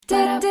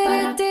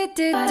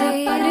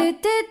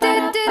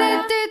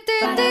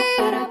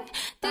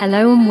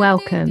Hello and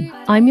welcome.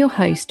 I'm your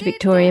host,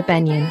 Victoria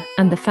Benyon,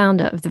 and the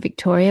founder of the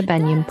Victoria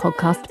Benyon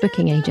Podcast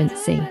Booking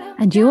Agency.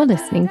 And you're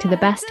listening to The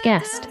Best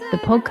Guest, the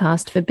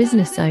podcast for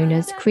business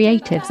owners,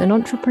 creatives, and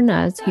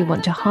entrepreneurs who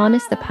want to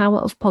harness the power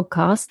of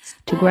podcasts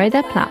to grow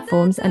their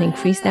platforms and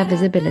increase their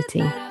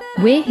visibility.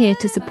 We're here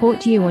to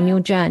support you on your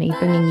journey,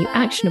 bringing you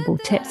actionable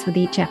tips with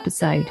each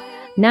episode.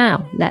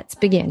 Now, let's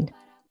begin.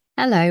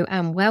 Hello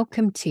and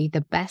welcome to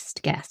The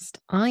Best Guest.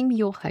 I'm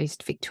your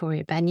host,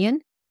 Victoria Benyon.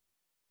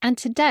 And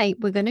today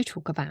we're going to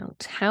talk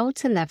about how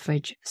to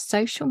leverage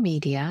social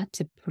media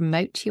to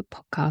promote your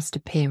podcast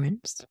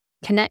appearance.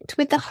 Connect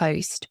with the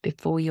host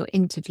before your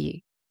interview.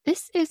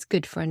 This is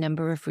good for a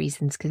number of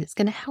reasons because it's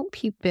going to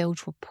help you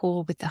build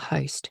rapport with the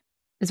host,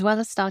 as well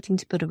as starting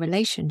to build a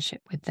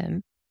relationship with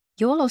them.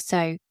 You'll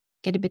also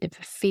get a bit of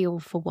a feel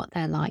for what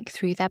they're like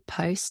through their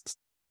posts,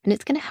 and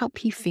it's going to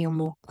help you feel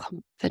more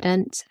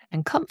confident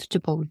and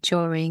comfortable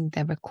during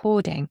the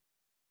recording.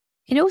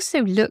 It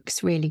also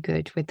looks really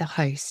good with the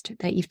host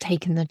that you've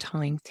taken the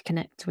time to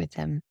connect with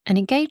them and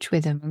engage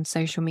with them on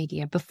social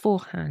media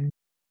beforehand.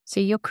 So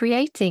you're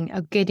creating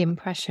a good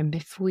impression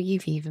before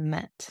you've even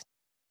met.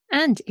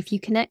 And if you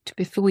connect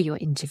before your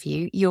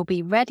interview, you'll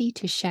be ready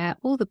to share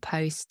all the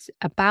posts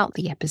about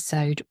the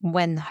episode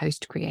when the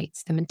host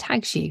creates them and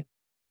tags you.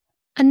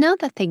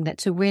 Another thing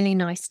that's a really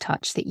nice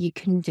touch that you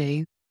can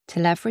do to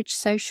leverage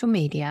social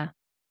media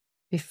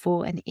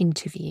before an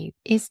interview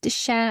is to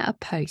share a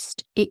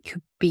post. It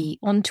could be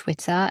on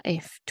Twitter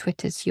if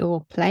Twitter's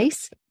your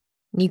place.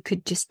 You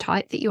could just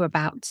type that you're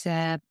about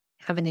to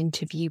have an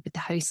interview with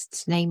the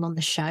host's name on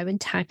the show and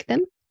tag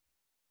them.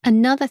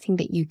 Another thing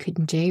that you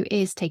can do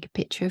is take a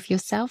picture of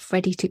yourself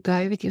ready to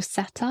go with your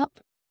setup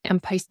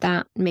and post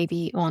that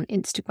maybe on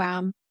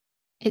Instagram.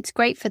 It's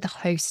great for the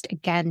host,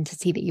 again, to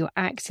see that you're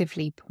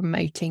actively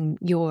promoting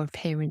your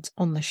appearance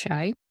on the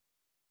show.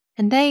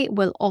 And they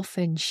will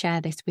often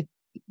share this with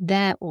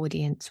their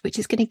audience, which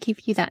is going to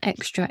give you that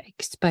extra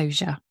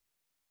exposure.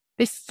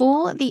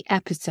 Before the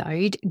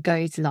episode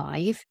goes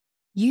live,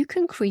 you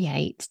can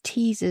create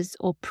teasers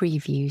or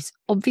previews.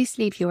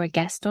 Obviously, if you're a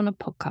guest on a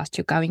podcast,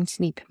 you're going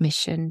to need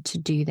permission to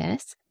do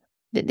this.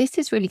 But this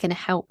is really going to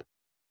help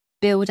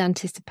build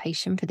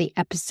anticipation for the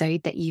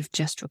episode that you've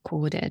just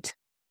recorded.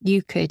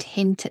 You could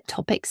hint at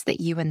topics that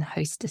you and the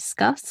host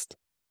discussed.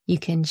 You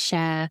can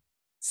share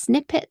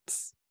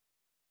snippets,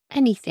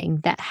 anything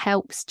that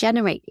helps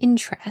generate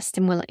interest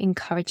and will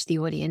encourage the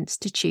audience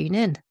to tune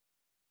in.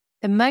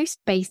 The most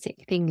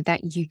basic thing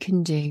that you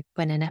can do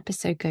when an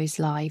episode goes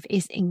live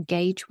is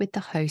engage with the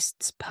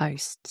host's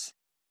posts.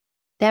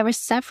 There are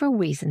several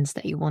reasons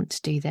that you want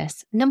to do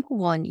this. Number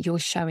one, you're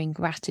showing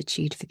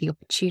gratitude for the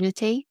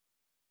opportunity,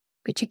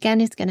 which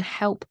again is going to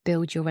help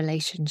build your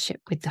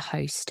relationship with the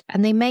host.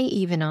 And they may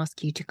even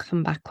ask you to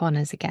come back on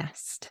as a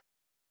guest.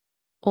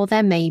 Or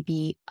there may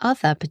be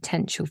other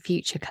potential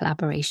future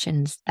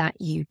collaborations that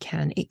you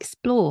can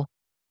explore.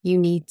 You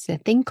need to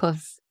think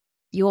of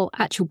your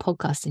actual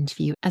podcast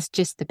interview as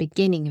just the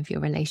beginning of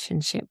your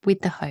relationship with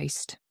the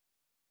host.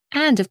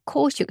 And of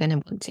course, you're going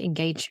to want to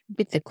engage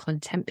with the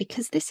content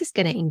because this is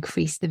going to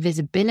increase the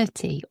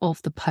visibility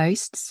of the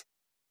posts.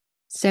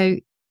 So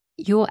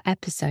your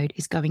episode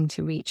is going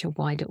to reach a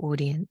wider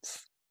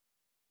audience.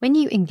 When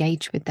you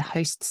engage with the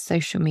host's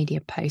social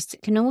media posts,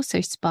 it can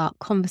also spark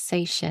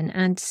conversation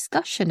and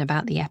discussion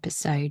about the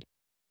episode.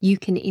 You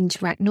can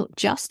interact not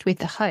just with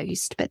the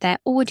host, but their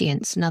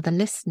audience and other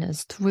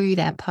listeners through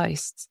their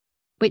posts,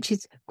 which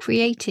is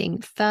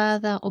creating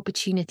further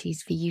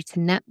opportunities for you to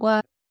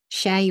network,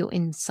 share your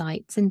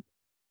insights, and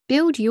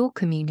build your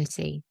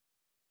community.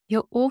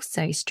 You're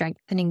also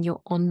strengthening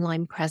your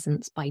online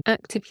presence by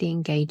actively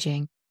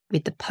engaging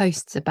with the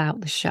posts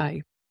about the show.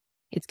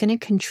 It's going to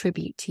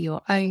contribute to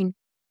your own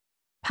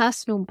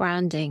personal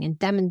branding and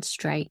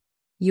demonstrate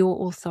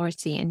your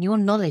authority and your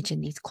knowledge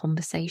in these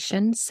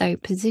conversations. So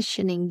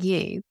positioning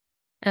you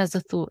as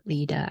a thought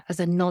leader, as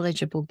a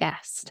knowledgeable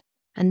guest,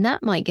 and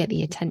that might get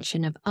the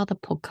attention of other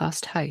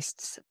podcast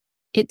hosts.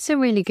 It's a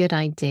really good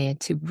idea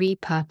to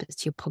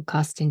repurpose your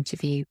podcast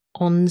interview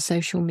on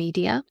social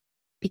media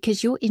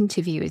because your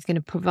interview is going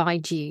to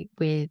provide you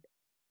with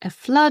a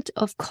flood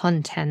of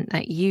content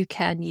that you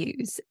can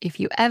use. If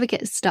you ever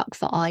get stuck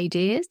for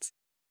ideas,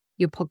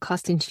 your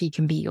podcast interview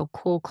can be your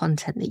core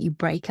content that you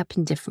break up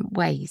in different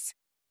ways.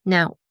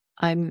 Now,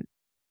 I'm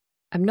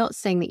not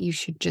saying that you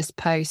should just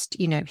post,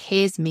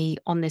 here's me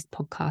on this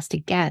podcast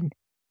again.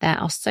 There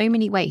are so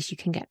many ways you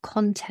can get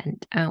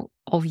content out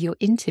of your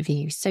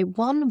interview. So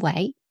one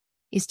way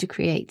is to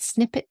create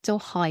snippets or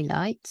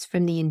highlights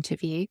from the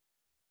interview.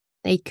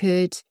 They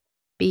could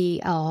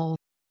be of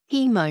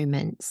key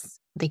moments.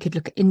 They could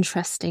look at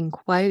interesting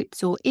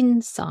quotes or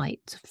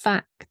insights,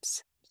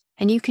 facts.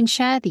 And you can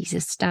share these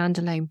as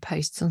standalone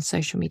posts on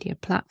social media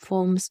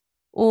platforms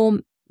or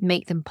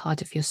make them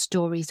part of your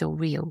stories or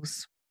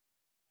reels.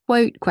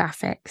 Quote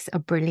graphics are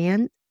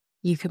brilliant.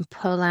 You can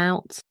pull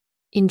out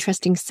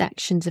interesting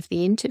sections of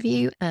the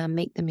interview and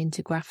make them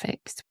into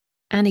graphics.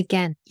 And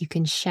again, you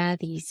can share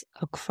these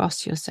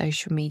across your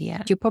social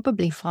media. You'll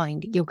probably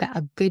find you'll get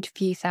a good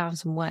few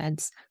thousand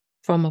words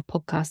from a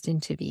podcast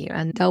interview,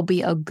 and there'll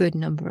be a good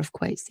number of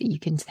quotes that you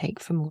can take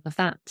from all of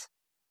that.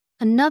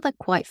 Another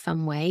quite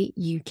fun way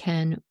you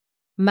can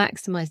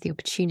maximize the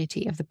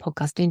opportunity of the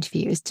podcast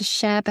interview is to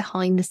share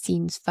behind the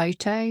scenes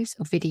photos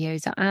or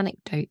videos or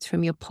anecdotes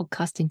from your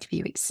podcast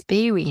interview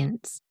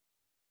experience.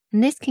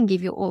 And this can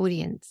give your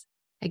audience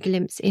a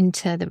glimpse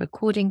into the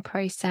recording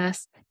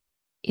process,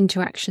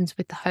 interactions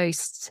with the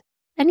hosts,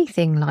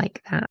 anything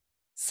like that.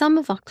 Some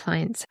of our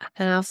clients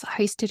have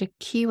hosted a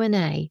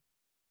Q&A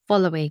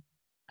following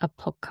a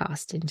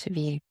podcast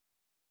interview.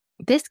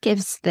 This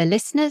gives the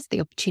listeners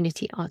the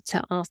opportunity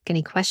to ask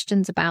any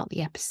questions about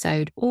the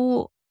episode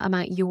or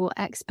about your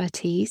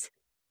expertise.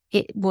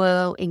 It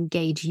will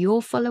engage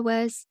your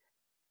followers,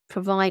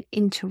 provide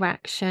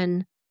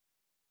interaction,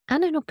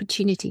 and an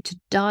opportunity to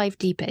dive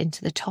deeper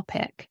into the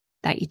topic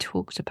that you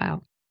talked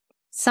about.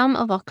 Some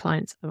of our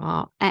clients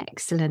are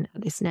excellent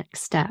at this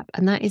next step,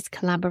 and that is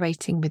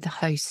collaborating with the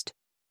host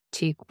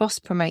to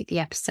cross-promote the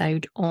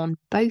episode on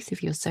both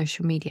of your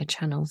social media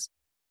channels.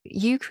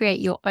 You create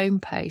your own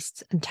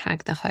posts and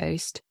tag the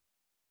host.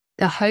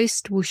 The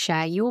host will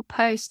share your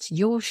posts,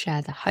 you'll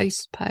share the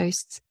host's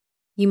posts.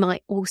 You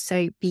might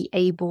also be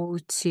able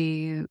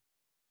to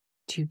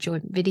do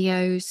joint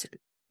videos,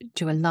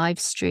 do a live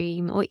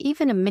stream, or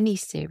even a mini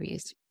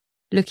series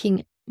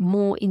looking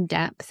more in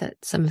depth at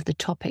some of the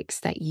topics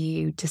that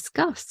you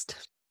discussed.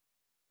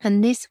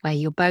 And this way,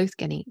 you're both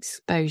getting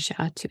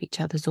exposure to each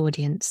other's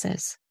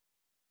audiences.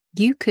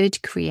 You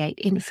could create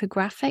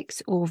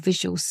infographics or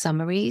visual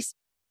summaries,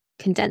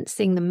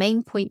 condensing the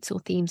main points or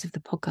themes of the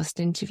podcast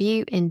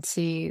interview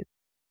into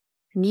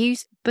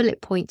news,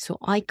 bullet points, or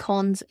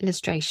icons,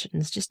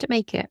 illustrations, just to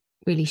make it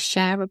really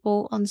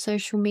shareable on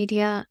social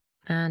media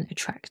and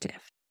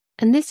attractive.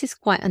 And this is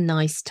quite a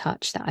nice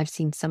touch that I've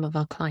seen some of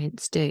our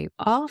clients do.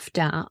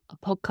 After a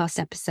podcast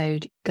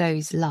episode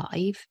goes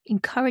live,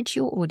 encourage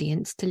your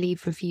audience to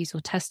leave reviews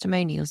or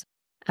testimonials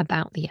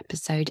about the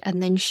episode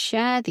and then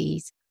share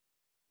these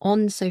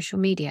on social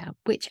media,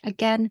 which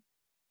again,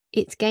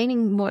 it's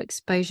gaining more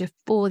exposure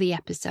for the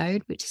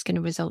episode, which is going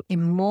to result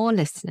in more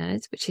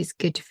listeners, which is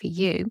good for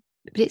you,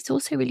 but it's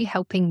also really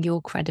helping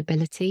your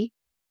credibility.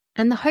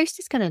 And the host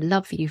is going to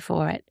love you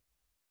for it,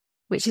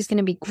 which is going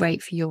to be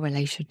great for your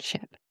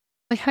relationship.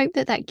 I hope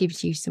that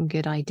gives you some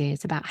good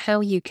ideas about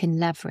how you can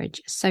leverage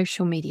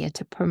social media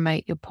to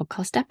promote your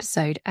podcast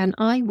episode. And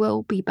I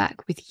will be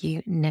back with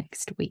you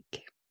next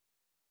week.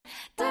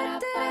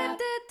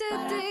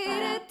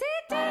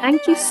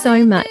 Thank you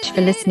so much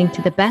for listening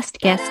to the Best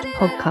Guest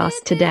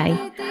podcast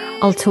today.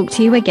 I'll talk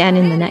to you again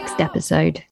in the next episode.